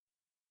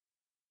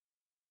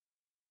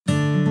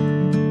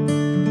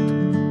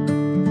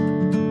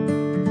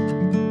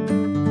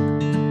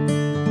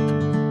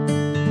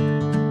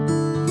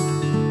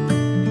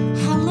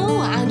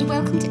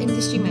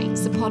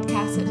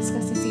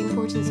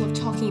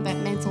about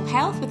mental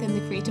health within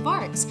the creative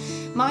arts.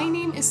 My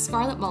name is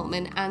Scarlett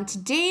Maltman, and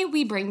today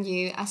we bring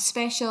you a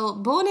special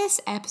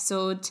bonus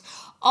episode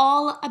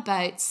all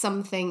about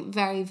something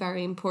very,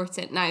 very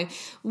important. Now,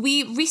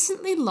 we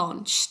recently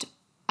launched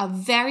a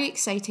very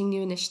exciting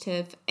new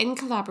initiative in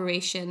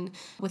collaboration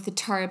with the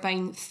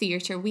Turbine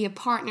Theatre. We have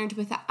partnered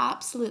with the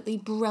absolutely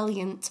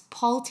brilliant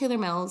Paul Taylor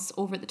Mills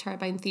over at the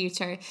Turbine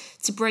Theatre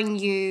to bring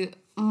you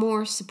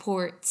more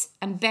support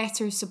and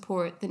better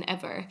support than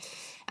ever.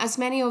 As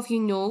many of you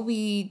know,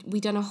 we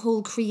done a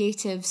whole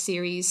creative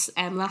series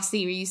last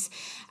series,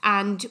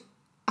 and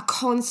a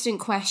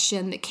constant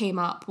question that came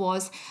up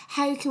was,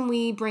 how can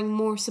we bring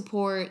more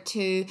support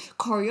to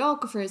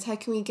choreographers? How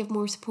can we give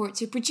more support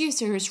to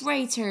producers,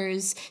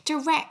 writers,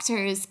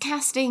 directors,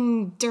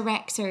 casting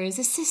directors,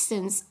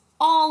 assistants?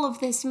 All of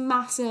this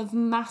massive,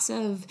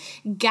 massive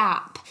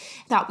gap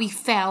that we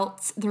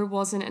felt there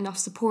wasn't enough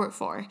support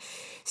for.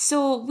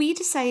 So we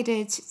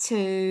decided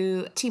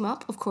to team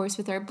up, of course,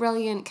 with our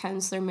brilliant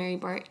counsellor, Mary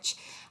Birch,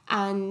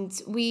 and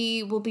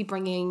we will be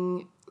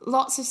bringing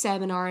lots of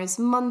seminars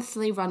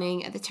monthly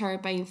running at the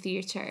Turbine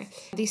Theatre.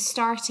 They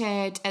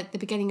started at the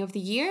beginning of the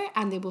year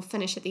and they will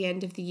finish at the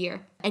end of the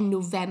year in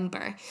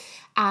November.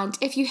 And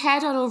if you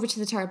head on over to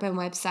the Turbine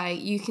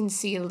website, you can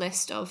see a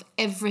list of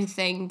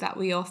everything that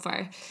we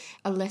offer.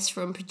 A list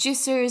from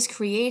producers,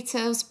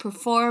 creatives,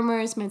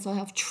 performers, mental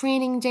health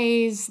training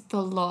days,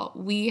 the lot.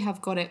 We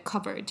have got it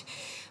covered.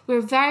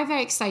 We're very,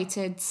 very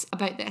excited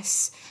about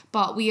this,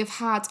 but we have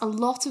had a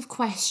lot of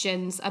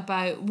questions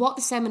about what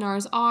the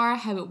seminars are,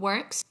 how it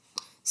works.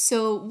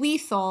 So we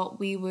thought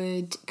we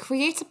would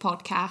create a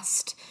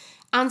podcast,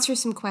 answer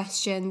some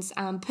questions,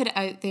 and put it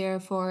out there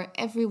for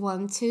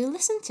everyone to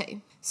listen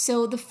to.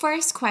 So the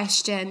first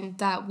question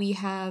that we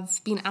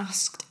have been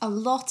asked a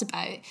lot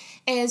about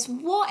is,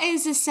 what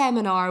is a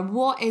seminar?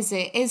 What is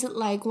it? Is it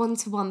like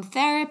one-to-one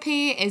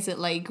therapy? Is it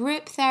like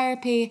group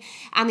therapy?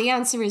 And the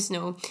answer is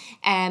no.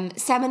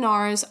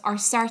 Seminars are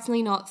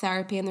certainly not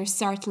therapy, and they're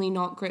certainly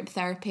not group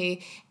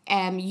therapy.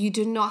 You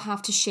do not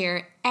have to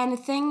share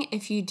anything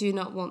if you do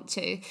not want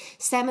to.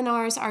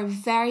 Seminars are a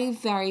very,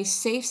 very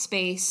safe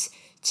space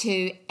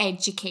to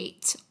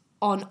educate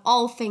on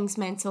all things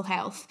mental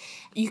health.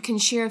 You can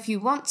share if you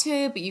want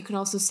to, but you can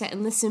also sit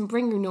and listen,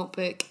 bring your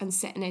notebook and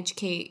sit and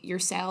educate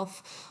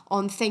yourself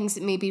on things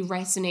that maybe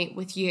resonate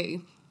with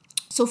you.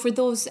 So for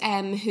those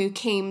who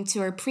came to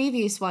our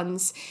previous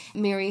ones,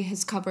 Mary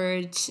has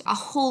covered a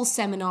whole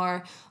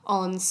seminar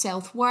on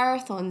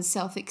self-worth, on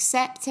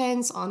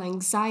self-acceptance, on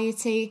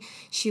anxiety.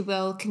 She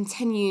will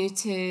continue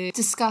to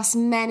discuss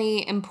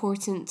many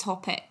important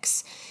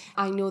topics.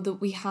 I know that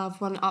we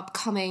have one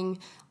upcoming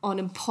on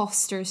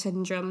imposter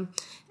syndrome,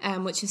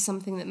 which is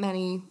something that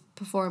many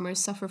performers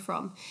suffer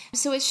from.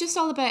 So it's just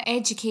all about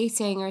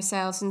educating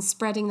ourselves and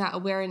spreading that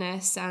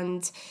awareness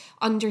and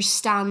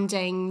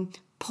understanding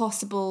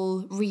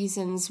possible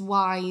reasons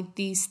why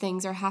these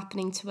things are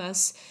happening to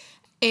us.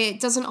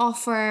 It doesn't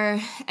offer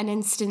an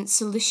instant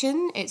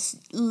solution. It's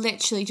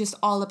literally just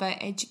all about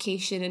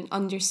education and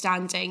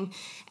understanding.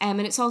 And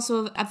it's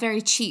also a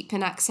very cheap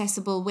and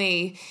accessible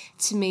way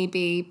to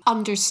maybe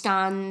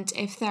understand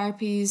if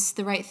therapy is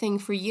the right thing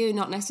for you,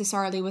 not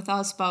necessarily with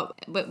us, but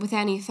with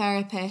any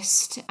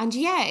therapist. And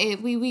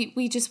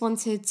we just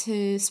wanted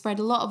to spread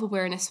a lot of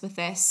awareness with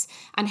this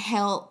and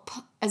help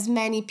as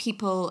many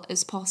people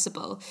as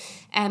possible.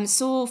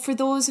 So for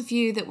those of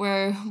you that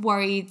were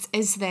worried,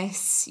 is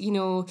this,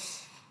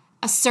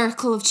 a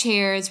circle of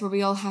chairs where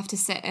we all have to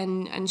sit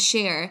and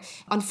share?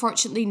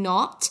 Unfortunately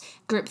not.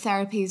 Group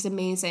therapy is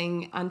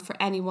amazing, and for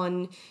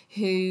anyone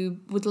who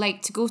would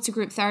like to go to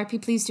group therapy,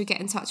 please do get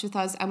in touch with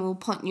us and we'll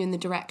point you in the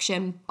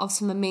direction of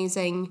some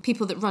amazing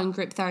people that run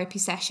group therapy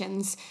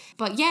sessions.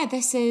 But yeah,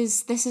 this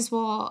is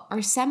what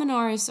our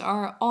seminars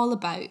are all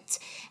about.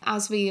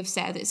 As we have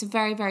said, it's a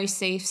very, very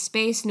safe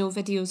space. No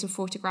videos or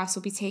photographs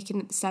will be taken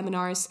at the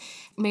seminars.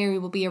 Mary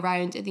will be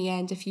around at the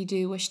end if you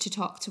do wish to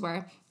talk to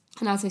her.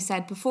 And as I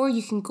said before,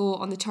 you can go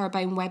on the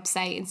Turbine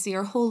website and see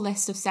our whole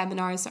list of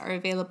seminars that are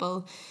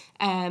available,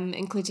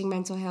 including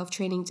mental health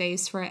training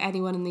days for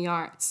anyone in the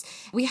arts.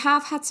 We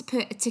have had to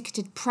put a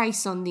ticketed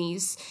price on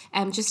these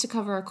just to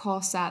cover our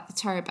costs at the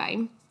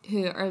Turbine,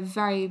 who are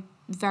very,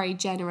 very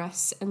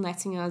generous in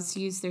letting us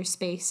use their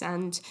space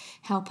and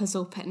help us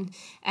open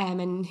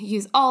and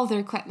use all their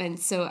equipment.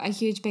 So a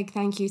huge big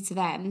thank you to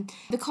them.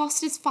 The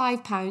cost is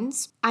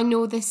 £5. I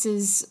know this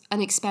is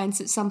an expense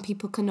that some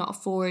people cannot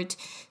afford.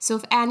 So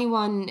if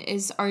anyone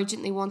is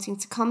urgently wanting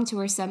to come to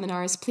our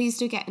seminars, please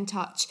do get in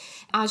touch.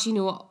 As you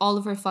know, all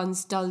of our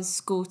funds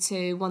does go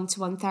to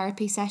one-to-one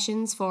therapy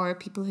sessions for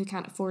people who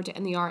can't afford it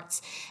in the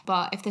arts.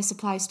 But if this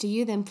applies to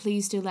you, then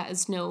please do let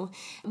us know.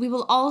 We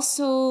will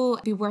also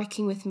be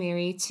working with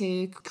Mary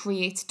to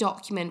create a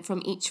document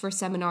from each of our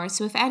seminars.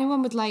 So if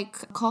anyone would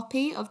like a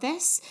copy of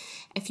this,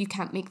 if you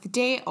can't make the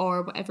date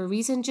or whatever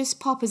reason, just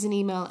pop us an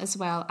email as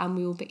well, and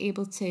we will be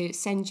able to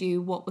send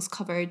you what was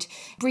covered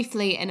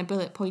briefly in a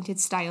bullet pointed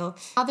style.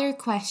 Other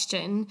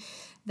question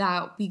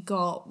that we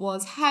got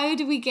was, how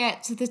do we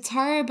get to the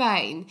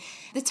turbine?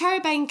 The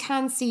turbine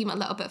can seem a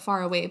little bit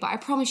far away, but I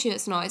promise you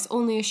it's not. It's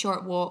only a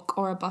short walk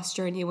or a bus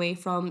journey away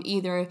from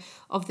either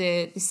of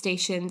the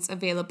stations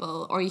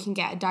available, or you can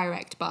get a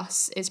direct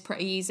bus. It's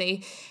pretty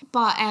easy.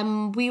 But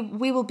we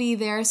will be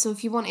there, so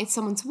if you wanted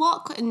someone to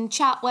walk and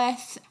chat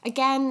with,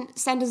 again,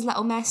 send us a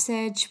little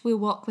message. We'll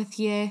walk with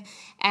you.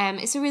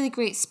 It's a really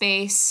great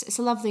space. It's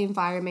a lovely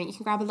environment. You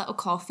can grab a little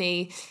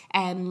coffee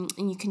and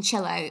you can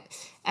chill out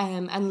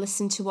and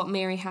listen to what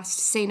Mary has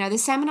to say. Now, the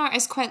seminar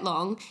is quite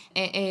long.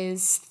 It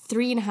is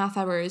 3.5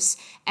 hours.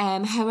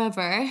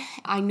 However,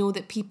 I know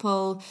that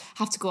people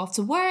have to go off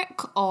to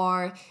work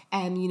or,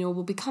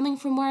 will be coming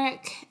from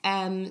work.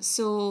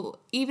 So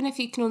even if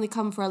you can only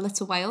come for a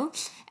little while,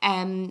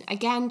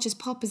 again, just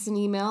pop us an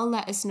email,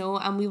 let us know,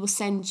 and we will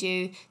send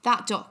you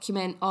that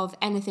document of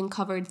anything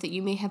covered that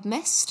you may have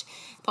missed.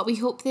 But we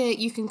hope that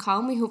you can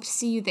come. We hope to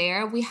see you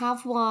there. We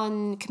have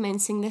one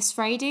commencing this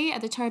Friday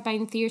at the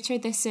Turbine Theatre.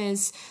 This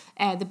is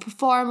the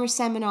performer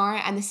seminar,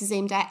 and this is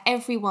aimed at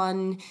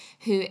everyone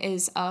who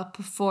is a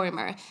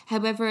performer.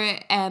 However,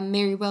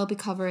 Mary will be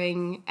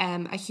covering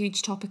a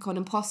huge topic on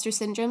imposter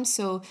syndrome,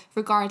 so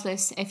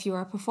regardless if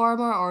you're a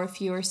performer or if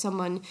you're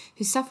someone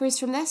who suffers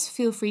from this,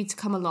 feel free to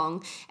come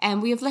along.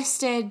 We have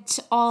listed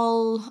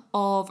all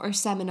of our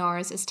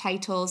seminars as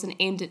titles and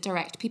aimed at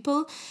direct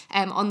people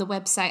on the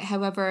website.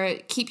 However,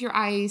 keep your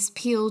eyes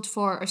peeled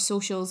for our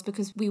socials,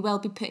 because we will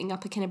be putting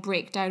up a kind of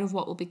breakdown of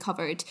what will be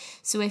covered.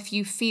 So if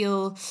you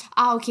feel,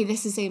 okay,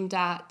 this is aimed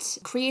at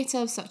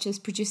creatives such as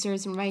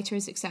producers and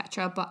writers,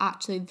 etc., but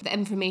actually the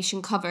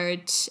information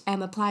covered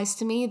applies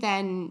to me,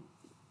 then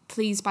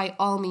please, by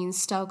all means,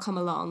 still come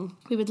along.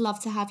 We would love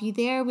to have you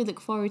there. We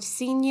look forward to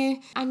seeing you.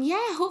 And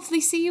yeah,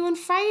 hopefully see you on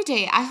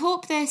Friday. I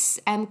hope this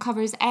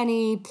covers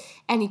any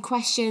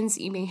questions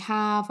that you may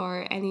have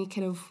or any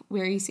kind of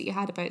worries that you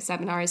had about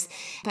seminars.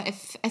 But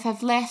if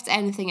I've left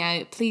anything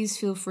out, please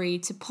feel free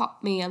to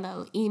pop me a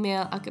little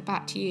email. I'll get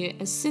back to you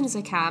as soon as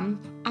I can.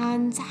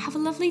 And have a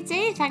lovely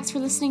day. Thanks for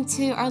listening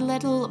to our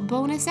little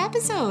bonus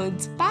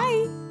episode.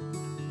 Bye.